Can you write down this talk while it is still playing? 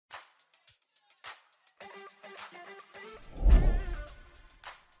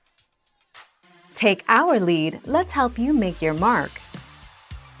Take our lead, let's help you make your mark.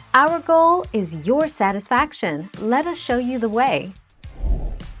 Our goal is your satisfaction. Let us show you the way.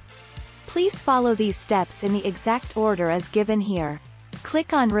 Please follow these steps in the exact order as given here.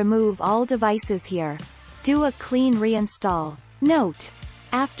 Click on Remove all devices here. Do a clean reinstall. Note: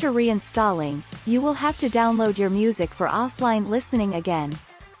 after reinstalling, you will have to download your music for offline listening again.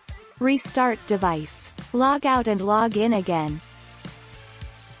 Restart device. Log out and log in again.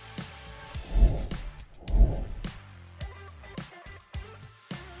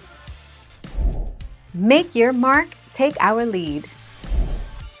 Make your mark, take our lead.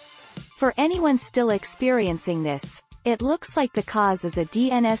 For anyone still experiencing this, it looks like the cause is a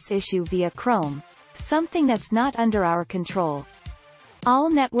DNS issue via Chrome, something that's not under our control. All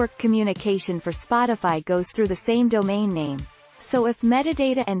network communication for Spotify goes through the same domain name, so if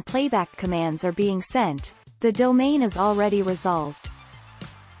metadata and playback commands are being sent, the domain is already resolved.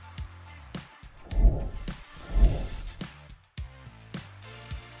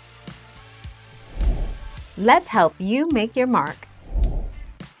 Let's help you make your mark.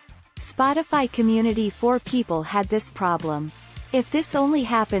 Spotify Community 4 people had this problem. If this only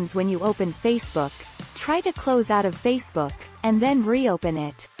happens when you open Facebook, try to close out of Facebook, and then reopen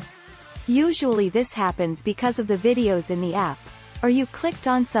it. Usually this happens because of the videos in the app, or you clicked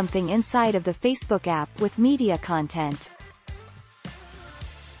on something inside of the Facebook app with media content.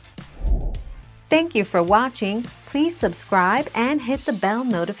 Thank you for watching. Please subscribe and hit the bell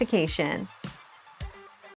notification.